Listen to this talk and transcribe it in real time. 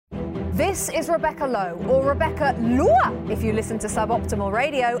This is Rebecca Lowe, or Rebecca Lua if you listen to Suboptimal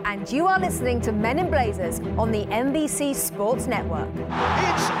Radio, and you are listening to Men in Blazers on the NBC Sports Network.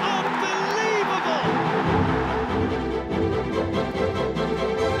 It's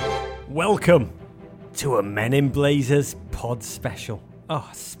unbelievable! Welcome to a Men in Blazers pod special. Oh,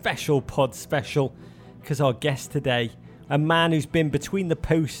 special pod special, because our guest today, a man who's been between the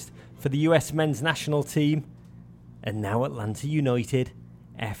posts for the US men's national team and now Atlanta United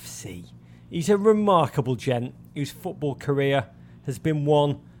FC. He's a remarkable gent whose football career has been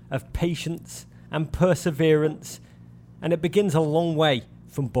one of patience and perseverance, and it begins a long way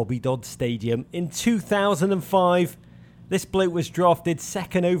from Bobby Dodd Stadium. In 2005, this bloke was drafted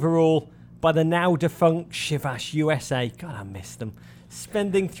second overall by the now defunct Chivas USA. God, I miss them.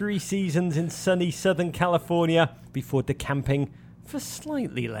 Spending 3 seasons in sunny Southern California before decamping for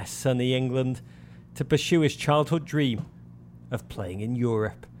slightly less sunny England to pursue his childhood dream of playing in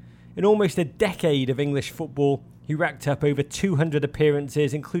Europe. In almost a decade of English football, he racked up over 200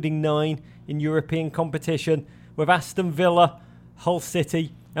 appearances, including 9 in European competition with Aston Villa, Hull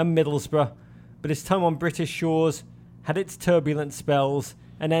City and Middlesbrough. But his time on British shores had its turbulent spells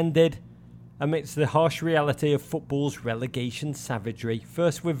and ended amidst the harsh reality of football's relegation savagery.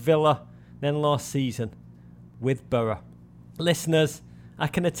 First with Villa, then last season with Borough. Listeners, I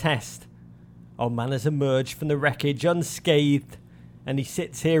can attest, our man has emerged from the wreckage unscathed, and he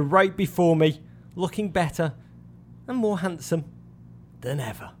sits here right before me, looking better and more handsome than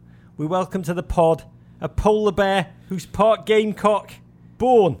ever. We welcome to the pod a polar bear who's part Gamecock,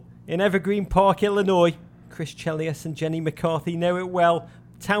 born in Evergreen Park, Illinois. Chris Chelios and Jenny McCarthy know it well.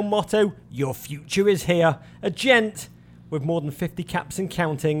 Town motto, your future is here. A gent with more than 50 caps and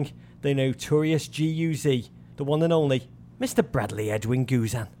counting, the notorious GUZ, the one and only Mr. Bradley Edwin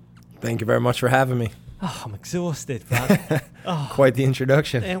Guzan. Thank you very much for having me. Oh, I'm exhausted, Brad. Quite the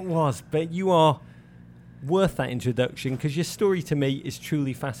introduction. It was, but you are worth that introduction because your story to me is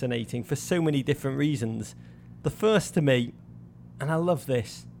truly fascinating for so many different reasons. The first to me, and I love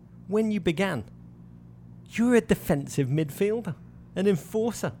this, when you began, you were a defensive midfielder, an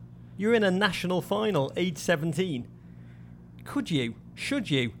enforcer. You're in a national final, age 17.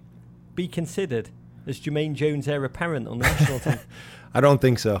 Should you be considered as Jermaine Jones' heir apparent on the national team? I don't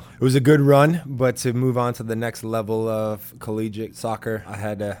think so. It was a good run, but to move on to the next level of collegiate soccer, I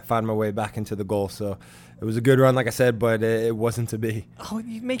had to find my way back into the goal. So it was a good run, like I said, but it wasn't to be. Oh,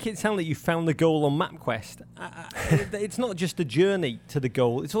 you make it sound like you found the goal on MapQuest. It's not just a journey to the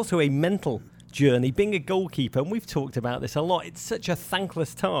goal. It's also a mental journey. Being a goalkeeper, and we've talked about this a lot, it's such a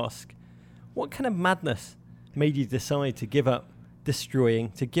thankless task. What kind of madness made you decide to give up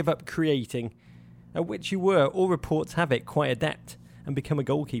destroying, to give up creating, at which you were, all reports have it, quite adept, and become a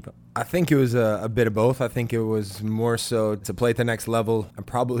goalkeeper? I think it was a bit of both. I think it was more so to play at the next level. I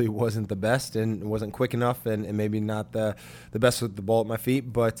probably wasn't the best and wasn't quick enough and maybe not the best with the ball at my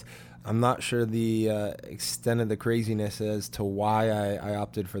feet, but I'm not sure the extent of the craziness as to why I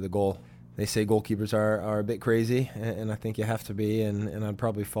opted for the goal. They say goalkeepers are a bit crazy, and I think you have to be, and I'd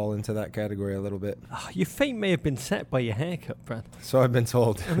probably fall into that category a little bit. Oh, your fate may have been set by your haircut, Brad. So I've been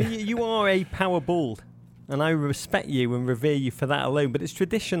told. I mean, you are a power bald, and I respect you and revere you for that alone, but it's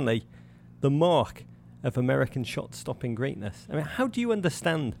traditionally the mark of American shot-stopping greatness. I mean, how do you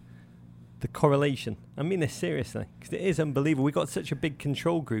understand the correlation? I mean this seriously, because it is unbelievable. We've got such a big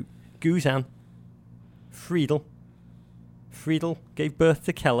control group. Guzan, Friedel gave birth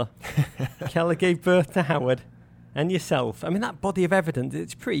to Keller. Keller gave birth to Howard and yourself. I mean, that body of evidence,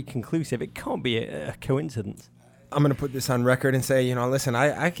 it's pretty conclusive. It can't be a coincidence. I'm going to put this on record and say, listen,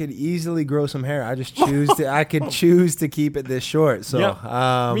 I could easily grow some hair. I just choose to keep it this short. So,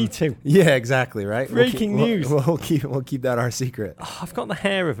 yep, me too. Yeah, exactly, right? Breaking news. We'll keep that our secret. Oh, I've got the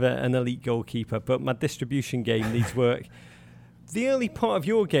hair of an elite goalkeeper, but my distribution game needs work. The early part of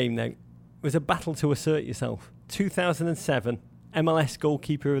your game, though, was a battle to assert yourself. 2007, MLS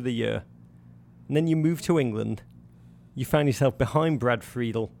Goalkeeper of the Year. And then you moved to England. You found yourself behind Brad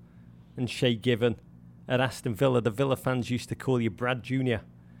Friedel and Shay Given at Aston Villa. The Villa fans used to call you Brad Jr.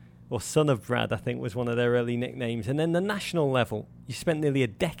 or Son of Brad, I think was one of their early nicknames. And then the national level, you spent nearly a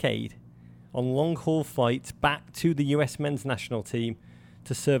decade on long-haul flights back to the US men's national team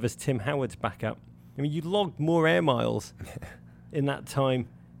to serve as Tim Howard's backup. I mean, you logged more air miles in that time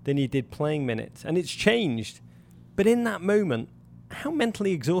than you did playing minutes. And it's changed. But in that moment, how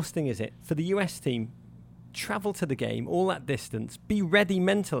mentally exhausting is it for the US team? Travel to the game, all that distance, be ready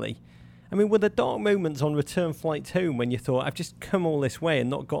mentally, I mean, were there dark moments on return flights home when you thought, I've just come all this way and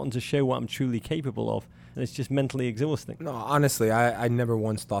not gotten to show what I'm truly capable of, and it's just mentally exhausting? No, honestly, I never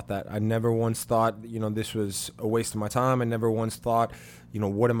once thought that. I never once thought, this was a waste of my time. I never once thought,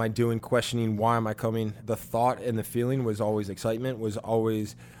 what am I doing, questioning why am I coming. The thought and the feeling was always excitement, was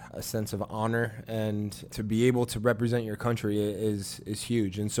always a sense of honor, and to be able to represent your country is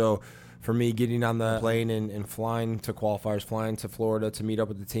huge. And so for me, getting on the plane and flying to qualifiers, flying to Florida to meet up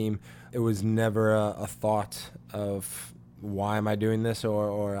with the team, it was never a thought of why am I doing this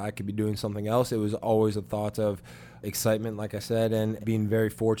or I could be doing something else. It was always a thought of excitement, like I said, and being very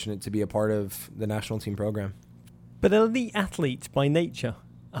fortunate to be a part of the national team program. But elite athletes by nature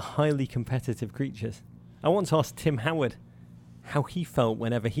are highly competitive creatures. I once asked Tim Howard how he felt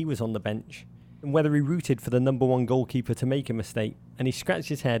whenever he was on the bench and whether he rooted for the number one goalkeeper to make a mistake. And he scratched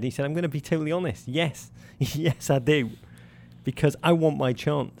his head and he said, I'm going to be totally honest. Yes, yes, I do. Because I want my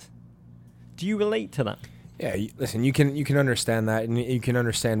chance. Do you relate to that? Yeah, listen, you can understand that, and you can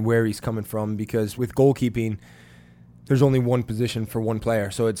understand where he's coming from, because with goalkeeping, there's only one position for one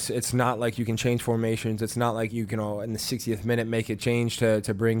player. So it's not like you can change formations. It's not like you can, in the 60th minute, make a change to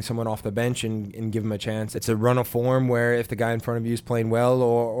bring someone off the bench and give him a chance. It's a run of form where if the guy in front of you is playing well,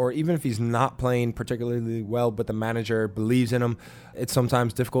 or even if he's not playing particularly well, but the manager believes in him, it's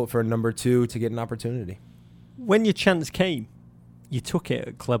sometimes difficult for a number two to get an opportunity. When your chance came, you took it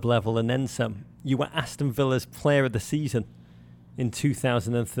at club level and then some. You were Aston Villa's Player of the Season in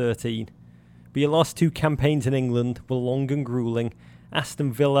 2013. But your last two campaigns in England were long and gruelling.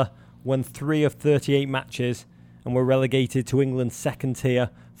 Aston Villa won 3 of 38 matches and were relegated to England's second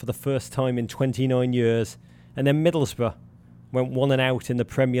tier for the first time in 29 years. And then Middlesbrough went 1 and out in the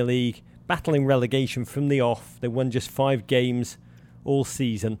Premier League, battling relegation from the off. They won just 5 games all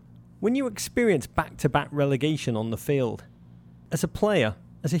season. When you experience back-to-back relegation on the field, as a player,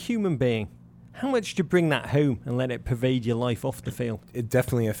 as a human being, how much do you bring that home and let it pervade your life off the field? It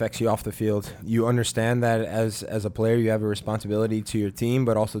definitely affects you off the field. You understand that as a player, you have a responsibility to your team,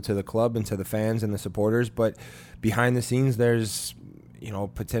 but also to the club and to the fans and the supporters. But behind the scenes, there's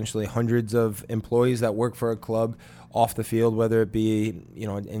potentially hundreds of employees that work for a club off the field, whether it be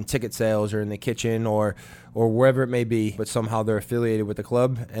in ticket sales or in the kitchen or wherever it may be. But somehow they're affiliated with the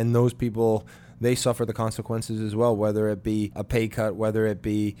club, and those people, they suffer the consequences as well, whether it be a pay cut, whether it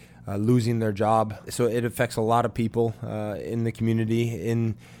be losing their job. So it affects a lot of people in the community,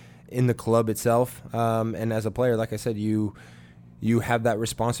 in the club itself. And as a player, like I said, you have that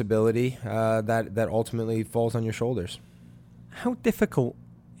responsibility that ultimately falls on your shoulders. How difficult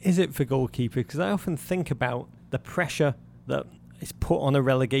is it for goalkeeper? Because I often think about the pressure that is put on a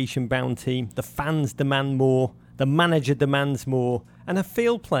relegation-bound team. The fans demand more. The manager demands more. And a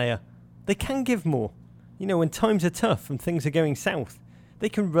field player, they can give more. When times are tough and things are going south, they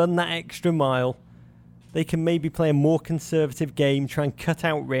can run that extra mile. They can maybe play a more conservative game, try and cut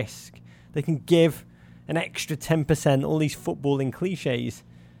out risk. They can give an extra 10%, all these footballing cliches.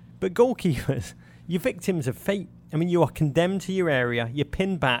 But goalkeepers, you're victims of fate. I mean, you are condemned to your area. You're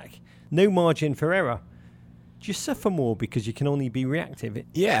pinned back. No margin for error. Do you suffer more because you can only be reactive?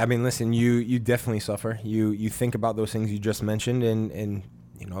 Yeah, I mean, listen, you definitely suffer. You think about those things you just mentioned, and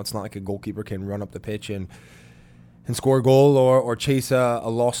it's not like a goalkeeper can run up the pitch and score a goal or chase a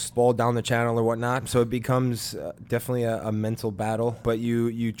lost ball down the channel or whatnot. So it becomes definitely a mental battle. But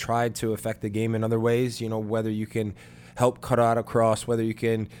you try to affect the game in other ways, whether you can help cut out a cross, whether you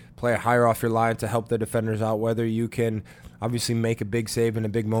can play higher off your line to help the defenders out, whether you can obviously make a big save in a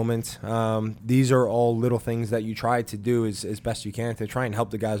big moment. These are all little things that you try to do as best you can to try and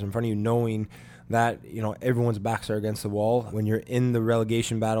help the guys in front of you, knowing that everyone's backs are against the wall. When you're in the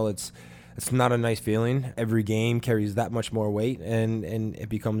relegation battle, it's not a nice feeling. Every game carries that much more weight, and it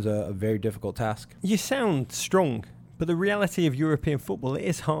becomes a very difficult task. You sound strong, but the reality of European football, it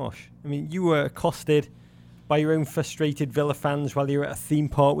is harsh. I mean, you were accosted by your own frustrated Villa fans while you were at a theme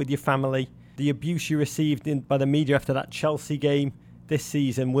park with your family. The abuse you received by the media after that Chelsea game this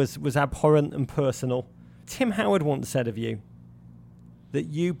season was abhorrent and personal. Tim Howard once said of you that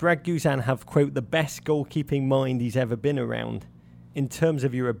you, Brad Guzan, have, quote, the best goalkeeping mind he's ever been around in terms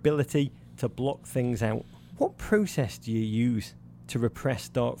of your ability to block things out. What process do you use to repress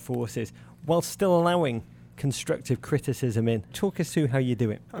dark forces while still allowing constructive criticism in? Talk us through how you do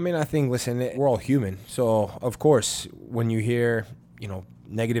it. I mean, I think, listen, we're all human. So, of course, when you hear,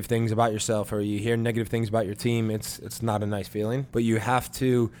 negative things about yourself or you hear negative things about your team, it's not a nice feeling. But you have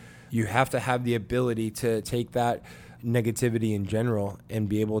to have the ability to take that negativity in general and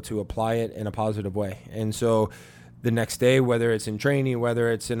be able to apply it in a positive way. And so the next day, whether it's in training, whether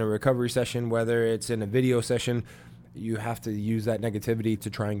it's in a recovery session, whether it's in a video session, you have to use that negativity to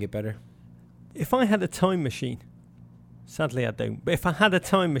try and get better. If I had a time machine, sadly I don't, but if I had a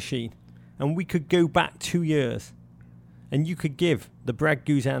time machine and we could go back 2 years and you could give the Brad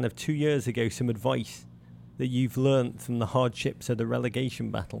Guzan of 2 years ago some advice that you've learnt from the hardships of the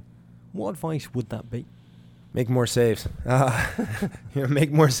relegation battle, what advice would that be? Make more saves.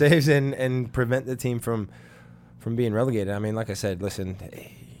 Make more saves and prevent the team from being relegated. I mean, like I said, listen,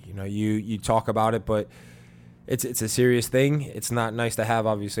 you talk about it, but it's a serious thing. It's not nice to have,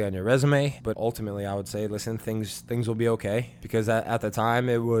 obviously, on your resume. But ultimately, I would say, listen, things will be okay. Because at the time,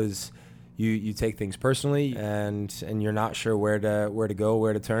 it was you take things personally, and you're not sure where to go,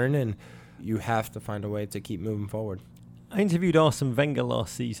 where to turn, and you have to find a way to keep moving forward. I interviewed Arsene Wenger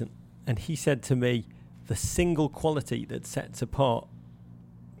last season, and he said to me, the single quality that sets apart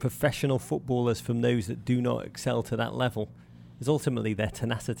professional footballers from those that do not excel to that level is ultimately their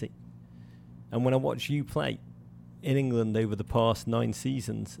tenacity. And when I watch you play in England over the past 9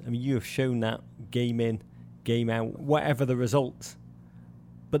 seasons, I mean, you have shown that game in, game out, whatever the results.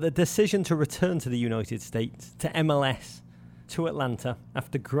 But the decision to return to the United States, to MLS, to Atlanta,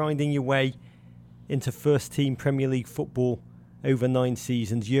 after grinding your way into first-team Premier League football over 9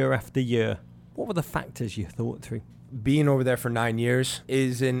 seasons, year after year, what were the factors you thought through? Being over there for 9 years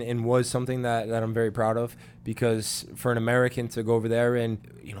is and was something that I'm very proud of, because for an American to go over there and,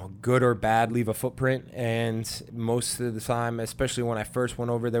 good or bad, leave a footprint. And most of the time, especially when I first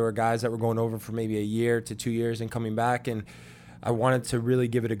went over, there were guys that were going over for maybe a year to 2 years and coming back. And I wanted to really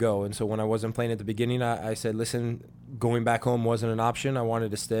give it a go. And so when I wasn't playing at the beginning, I said, listen, going back home wasn't an option. I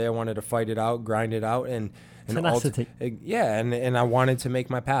wanted to stay. I wanted to fight it out, grind it out, and tenacity. And I wanted to make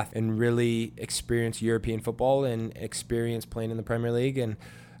my path and really experience European football and experience playing in the Premier League. And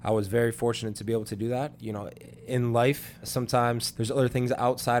I was very fortunate to be able to do that. In life, sometimes there's other things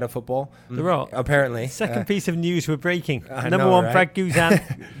outside of football. There are. Apparently. Second piece of news we're breaking. I Number know, one, right? Brad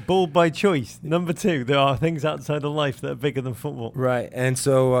Guzan, bald by choice. Number 2, there are things outside of life that are bigger than football. Right. And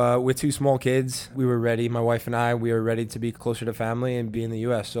so with 2 small kids, we were ready. My wife and I, we were ready to be closer to family and be in the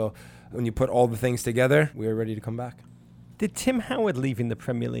U.S. So when you put all the things together, we were ready to come back. Did Tim Howard leaving the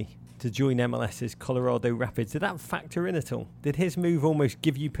Premier League to join MLS's Colorado Rapids, did that factor in at all? Did his move almost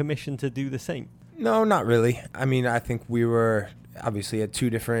give you permission to do the same? No, not really. I mean, I think we were obviously at 2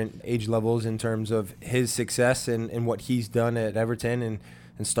 different age levels in terms of his success and what he's done at Everton and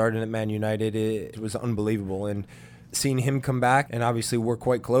starting at Man United. It was unbelievable. And seeing him come back, and obviously we're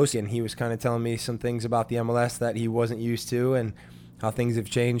quite close, and he was kind of telling me some things about the MLS that he wasn't used to and how things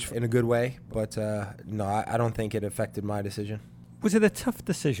have changed in a good way. But no, I don't think it affected my decision. Was it a tough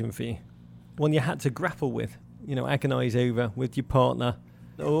decision for you? One you had to grapple with, agonise over with your partner?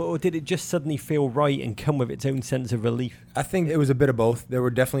 Or did it just suddenly feel right and come with its own sense of relief? I think it was a bit of both. There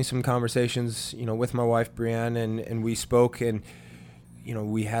were definitely some conversations, with my wife, Brianne, and we spoke, and,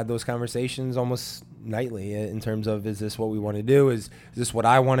 we had those conversations almost nightly in terms of, is this what we want to do? Is this what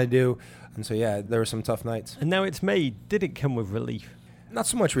I want to do? And so, yeah, there were some tough nights. And now it's made. Did it come with relief? Not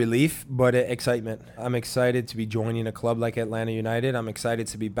so much relief, but excitement. I'm excited to be joining a club like Atlanta United. I'm excited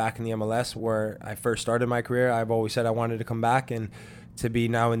to be back in the MLS where I first started my career. I've always said I wanted to come back, and to be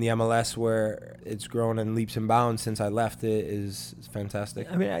now in the MLS where it's grown in leaps and bounds since I left it is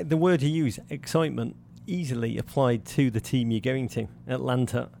fantastic. I mean, the word you use, excitement, easily applied to the team you're going to,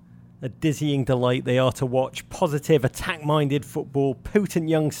 Atlanta. A dizzying delight they are to watch. Positive, attack-minded football, potent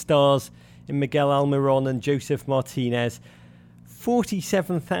young stars in Miguel Almiron and Joseph Martinez.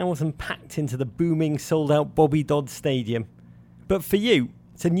 47,000 packed into the booming, sold-out Bobby Dodd Stadium. But for you,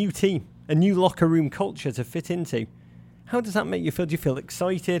 it's a new team, a new locker room culture to fit into. How does that make you feel? Do you feel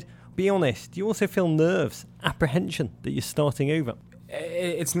excited? Be honest. Do you also feel nerves, apprehension that you're starting over?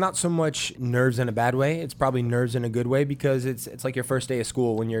 It's not so much nerves in a bad way. It's probably nerves in a good way, because it's like your first day of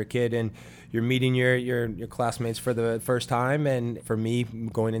school when you're a kid and you're meeting your classmates for the first time. And for me,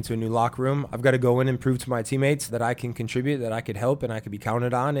 going into a new locker room, I've got to go in and prove to my teammates that I can contribute, that I could help, and I could be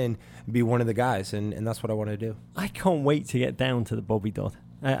counted on and be one of the guys. And that's what I want to do. I can't wait to get down to the Bobby Dodd.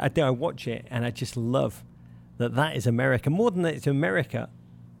 I watch it and I just love that is America. More than that, it's America.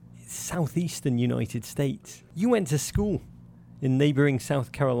 It's southeastern United States. You went to school in neighbouring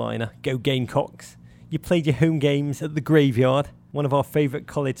South Carolina. Go Gamecocks. You played your home games at the Graveyard, one of our favourite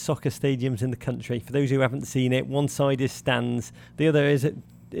college soccer stadiums in the country. For those who haven't seen it, one side is stands, the other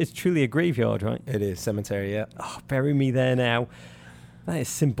is truly a graveyard, right? It is, cemetery, yeah. Oh, bury me there now. That is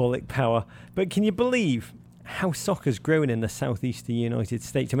symbolic power. But can you believe how soccer's grown in the southeastern United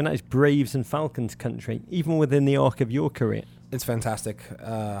States? I mean, that is Braves and Falcons country, even within the arc of your career. It's fantastic.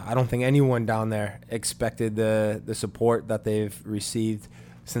 I don't think anyone down there expected the support that they've received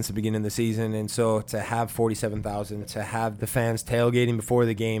since the beginning of the season. And so to have 47,000, to have the fans tailgating before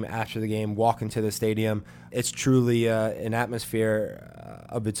the game, after the game, walking to the stadium, it's truly an atmosphere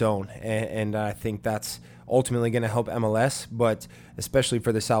of its own. And I think that's ultimately going to help MLS, but especially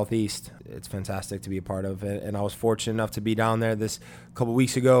for the Southeast, it's fantastic to be a part of it. And I was fortunate enough to be down there this couple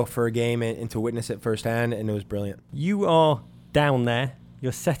weeks ago for a game and to witness it firsthand, and it was brilliant. You are down there,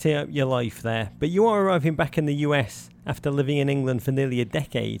 you're setting up your life there, but you are arriving back in the US after living in England for nearly a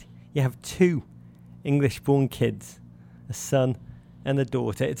decade. You have 2 English-born kids, a son and a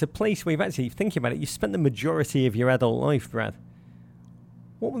daughter. It's a place where you've actually, thinking about it, you've spent the majority of your adult life, Brad.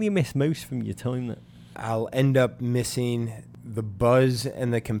 What will you miss most from your time there? I'll end up missing the buzz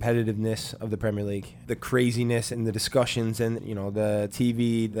and the competitiveness of the Premier League, the craziness and the discussions and, you know, the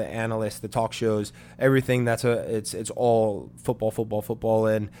TV, the analysts, the talk shows, everything. It's all football,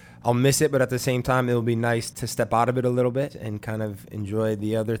 and I'll miss it. But at the same time, it'll be nice to step out of it a little bit and kind of enjoy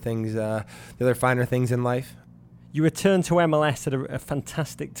the other things, the other finer things in life. You return to MLS at a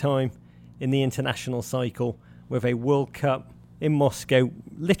fantastic time in the international cycle with a World Cup in Moscow,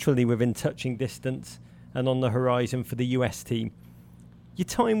 literally within touching distance and on the horizon for the US team. Your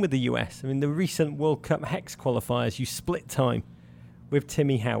time with the US, I mean, the recent World Cup Hex qualifiers, you split time with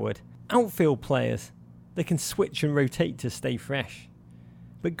Timmy Howard. Outfield players, they can switch and rotate to stay fresh.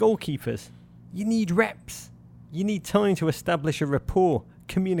 But goalkeepers, you need reps. You need time to establish a rapport,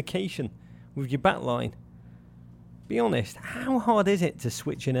 communication with your back line. Be honest, how hard is it to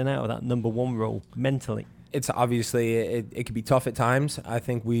switch in and out of that number 1 role mentally? It's obviously, it can be tough at times. I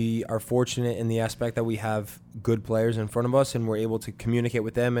think we are fortunate in the aspect that we have good players in front of us and we're able to communicate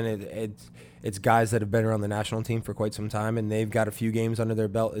with them. And it's guys that have been around the national team for quite some time, and they've got a few games under their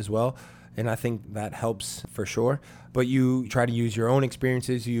belt as well. And I think that helps for sure. But you try to use your own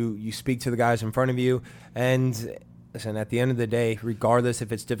experiences. You speak to the guys in front of you. And listen, at the end of the day, regardless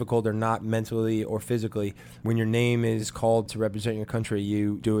if it's difficult or not mentally or physically, when your name is called to represent your country,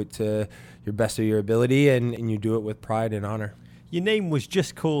 you do it to your best of your ability, and you do it with pride and honor. Your name was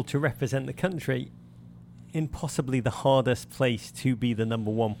just called to represent the country in possibly the hardest place to be the number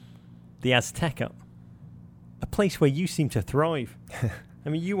 1, the Azteca, a place where you seem to thrive. I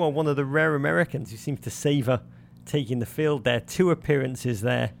mean, you are one of the rare Americans who seems to savour taking the field there. 2 appearances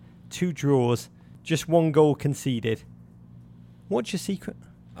there, 2 draws, just 1 goal conceded. What's your secret?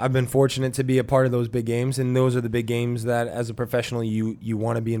 I've been fortunate to be a part of those big games, and those are the big games that as a professional you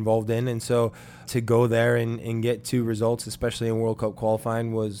want to be involved in. And so to go there and get 2 results, especially in World Cup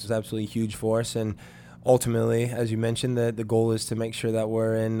qualifying, was absolutely huge for us. And ultimately, as you mentioned, the goal is to make sure that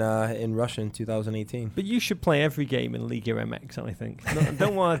we're in Russia in 2018. But you should play every game in Liga MX, I think.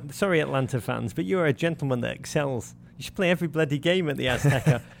 Don't worry, sorry Atlanta fans, but you're a gentleman that excels. You should play every bloody game at the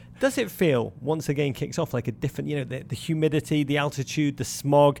Azteca. Does it feel, once the game kicks off, like a different, the humidity, the altitude, the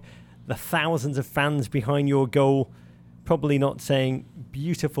smog, the thousands of fans behind your goal, probably not saying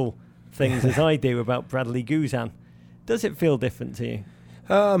beautiful things as I do about Bradley Guzan. Does it feel different to you?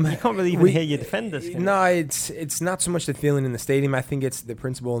 You can't really even hear your defenders. No, it's not so much the feeling in the stadium. I think it's the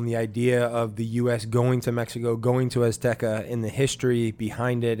principle and the idea of the U.S. going to Mexico, going to Azteca, and the history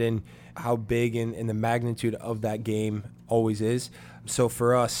behind it, and how big and the magnitude of that game always is. So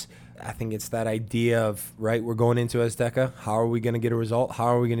for us, I think it's that idea of, right, we're going into Azteca. How are we going to get a result? How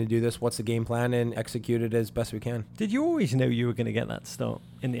are we going to do this? What's the game plan? And execute it as best we can. Did you always know you were going to get that start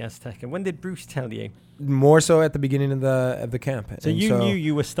in the Azteca? When did Bruce tell you? More so at the beginning of the camp. So you knew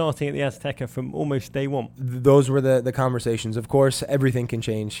you were starting at the Azteca from almost day 1? Those were the conversations. Of course, everything can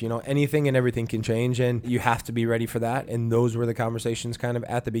change. Anything and everything can change, and you have to be ready for that. And those were the conversations kind of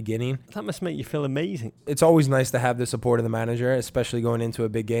at the beginning. That must make you feel amazing. It's always nice to have the support of the manager, especially going into a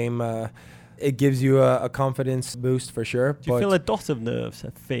big game. It gives you a confidence boost for sure. Do you feel a dot of nerves,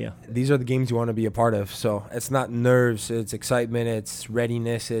 of fear? These are the games you want to be a part of. So it's not nerves, it's excitement, it's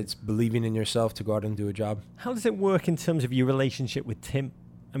readiness, it's believing in yourself to go out and do a job. How does it work in terms of your relationship with Tim?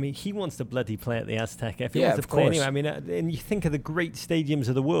 I mean, he wants to bloody play at the Azteca. If he wants to play anyway, I mean, and you think of the great stadiums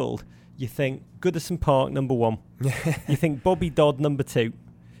of the world, you think Goodison Park, number 1. You think Bobby Dodd, number 2.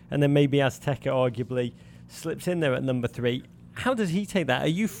 And then maybe Azteca arguably slips in there at number 3. How does he take that? Are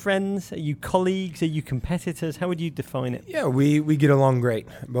you friends? Are you colleagues? Are you competitors? How would you define it? Yeah, we get along great,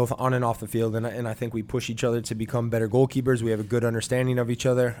 both on and off the field. And I think we push each other to become better goalkeepers. We have a good understanding of each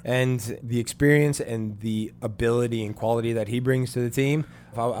other. And the experience and the ability and quality that he brings to the team,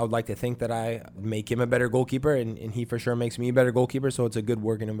 I would like to think that I make him a better goalkeeper, and he for sure makes me a better goalkeeper. So it's a good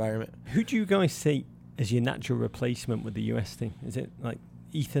working environment. Who do you guys see as your natural replacement with the US team? Is it like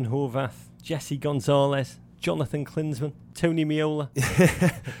Ethan Horvath, Jesse Gonzalez, Jonathan Klinsmann, Tony Meola?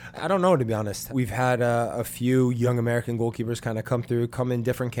 I don't know, to be honest. We've had a few young American goalkeepers kind of come in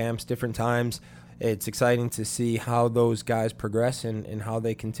different camps, different times. It's exciting to see how those guys progress and how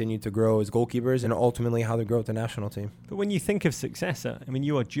they continue to grow as goalkeepers and ultimately how they grow with the national team. But when you think of successor, I mean,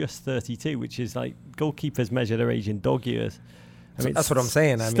 you are just 32, which is like goalkeepers measure their age in dog years. I mean, that's what I'm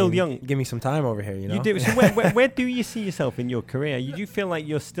saying. Still young. Give me some time over here, you know? You do. So where do you see yourself in your career? You do feel like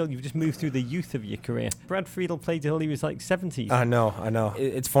you've just moved through the youth of your career. Brad Friedel played till he was like 70. I know.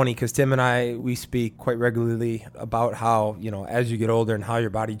 It's funny because Tim and I, we speak quite regularly about how, as you get older and how your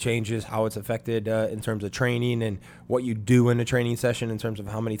body changes, how it's affected in terms of training and what you do in a training session in terms of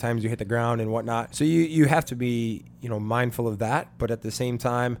how many times you hit the ground and whatnot. So you have to be, mindful of that. But at the same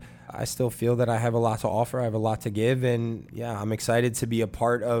time, I still feel that I have a lot to offer. I have a lot to give. And yeah, I'm excited to be a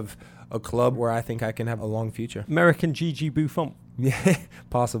part of a club where I think I can have a long future. American Gigi Buffon. Yeah,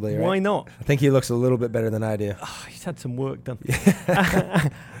 possibly, right? Why not? I think he looks a little bit better than I do. Oh, he's had some work done.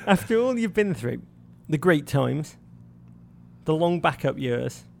 After all you've been through, the great times, the long backup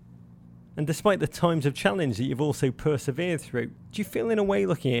years, and despite the times of challenge that you've also persevered through, do you feel in a way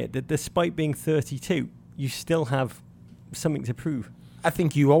looking at it that despite being 32, you still have something to prove? I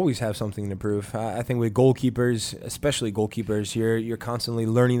think you always have something to prove. I think with goalkeepers, especially goalkeepers, you're constantly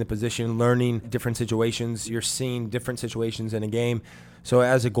learning the position, learning different situations. You're seeing different situations in a game. So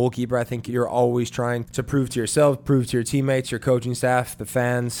as a goalkeeper, I think you're always trying to prove to yourself, prove to your teammates, your coaching staff, the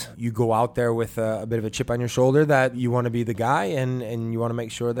fans. You go out there with a bit of a chip on your shoulder that you want to be the guy and you want to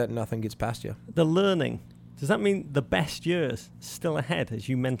make sure that nothing gets past you. The learning. Does that mean the best years still ahead as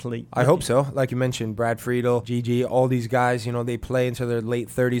you mentally... I hope so. Like you mentioned, Brad Friedel, Gigi, all these guys, they play into their late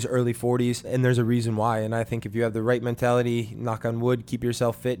 30s, early 40s, and there's a reason why. And I think if you have the right mentality, knock on wood, keep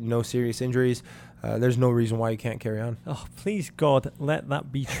yourself fit, no serious injuries, there's no reason why you can't carry on. Oh, please God, let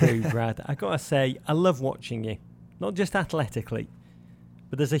that be true, Brad. I got to say, I love watching you, not just athletically,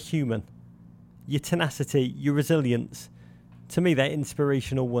 but as a human. Your tenacity, your resilience, to me, they're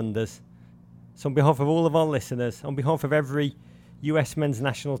inspirational wonders. So on behalf of all of our listeners, on behalf of every US men's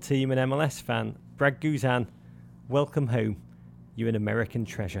national team and MLS fan, Brad Guzan, welcome home. You're an American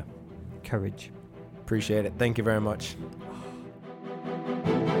treasure. Courage. Appreciate it. Thank you very much.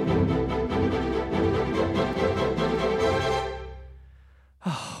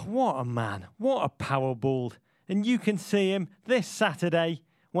 Oh, what a man. What a power ball. And you can see him this Saturday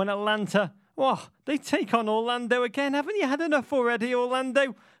when Atlanta, they take on Orlando again. Haven't you had enough already,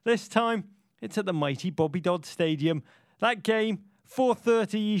 Orlando? This time, it's at the mighty Bobby Dodd Stadium. That game,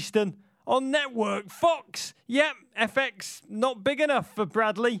 4:30 Eastern, on Network Fox. Yep, FX not big enough for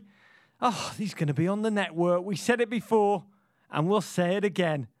Bradley. Oh, he's going to be on the network. We said it before, and we'll say it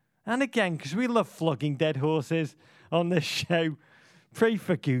again and again, because we love flogging dead horses on this show. Pray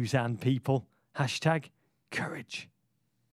for Guzan, people. #courage.